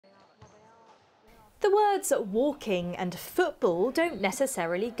The words walking and football don't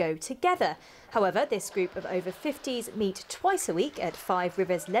necessarily go together. However, this group of over 50s meet twice a week at Five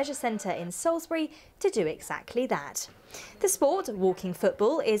Rivers Leisure Centre in Salisbury to do exactly that. The sport, walking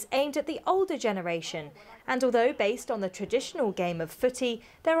football, is aimed at the older generation, and although based on the traditional game of footy,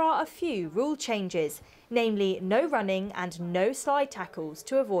 there are a few rule changes, namely no running and no slide tackles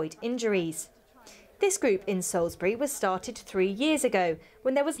to avoid injuries. This group in Salisbury was started 3 years ago,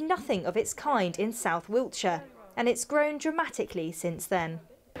 when there was nothing of its kind in South Wiltshire, and it's grown dramatically since then.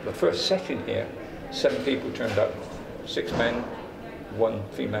 The first session here, 7 people turned up, 6 men, 1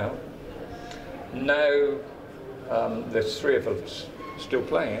 female. Now there's 3 of us still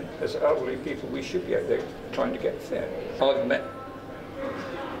playing. As elderly people, we should be out there trying to get fit. I've met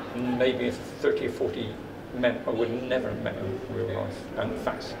maybe 30 or 40 men I would never have met in real life, and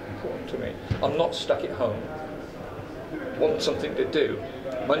that's important to me. I'm not stuck at home, want something to do.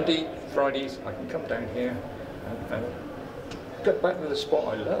 Monday, Fridays, I can come down here and get back to the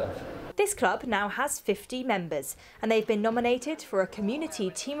sport I love. This club now has 50 members, and they've been nominated for a Community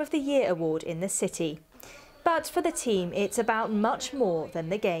Team of the Year award in the city. But for the team, it's about much more than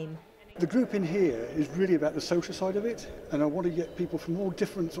the game. The group in here is really about the social side of it, and I want to get people from all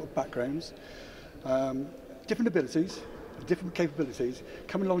different sort of backgrounds, different abilities, different capabilities,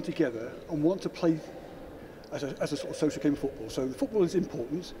 coming along together and want to play as a sort of social game of football. So the football is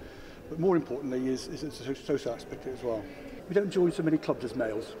important, but more importantly is the social aspect as well. We don't join so many clubs as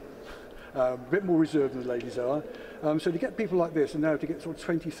males, a bit more reserved than the ladies are. So to get people like this, and now to get sort of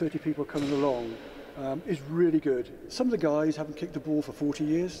 20, 30 people coming along, is really good. Some of the guys haven't kicked the ball for 40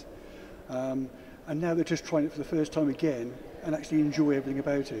 years, and now they're just trying it for the first time again and actually enjoy everything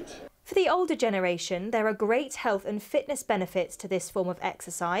about it. For the older generation, there are great health and fitness benefits to this form of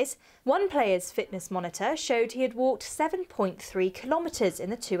exercise. One player's fitness monitor showed he had walked 7.3 kilometres in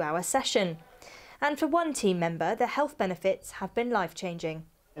the 2-hour session. And for one team member, the health benefits have been life-changing.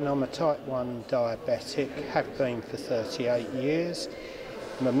 I'm a type 1 diabetic, have been for 38 years.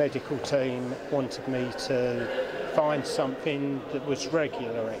 My medical team wanted me to find something that was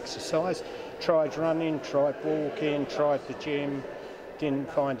regular exercise. Tried running, tried walking, tried the gym.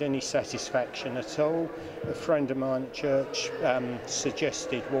 Didn't find any satisfaction at all. A friend of mine at church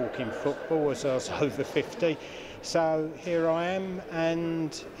suggested walking football as I was over 50. So here I am,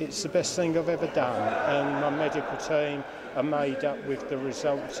 and it's the best thing I've ever done. And my medical team are made up with the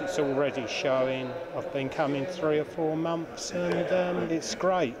results it's already showing. I've been coming 3 or 4 months, and it's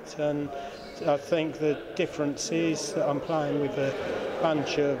great. And I think the difference is that I'm playing with a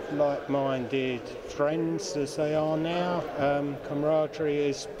bunch of like-minded friends as they are now. Camaraderie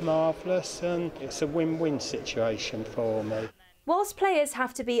is marvellous, and it's a win-win situation for me. Whilst players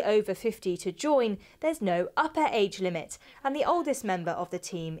have to be over 50 to join, there's no upper age limit, and the oldest member of the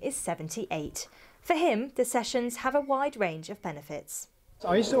team is 78. For him, the sessions have a wide range of benefits.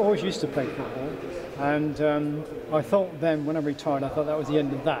 I always used to play football, and I thought then when I retired, I thought that was the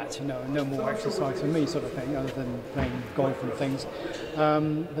end of that, you know, no more exercise for me sort of thing, other than playing golf and things.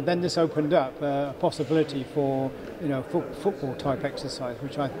 But then this opened up a possibility for, you know, football type exercise,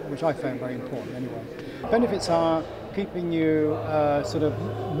 which I found very important anyway. Benefits are keeping you sort of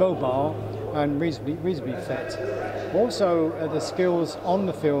mobile and reasonably fit. Also the skills on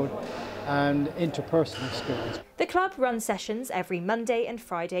the field and interpersonal skills. The club runs sessions every Monday and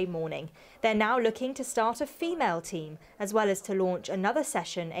Friday morning. They're now looking to start a female team, as well as to launch another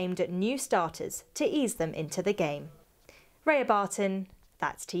session aimed at new starters to ease them into the game. Rhaya Barton,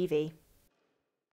 That's TV.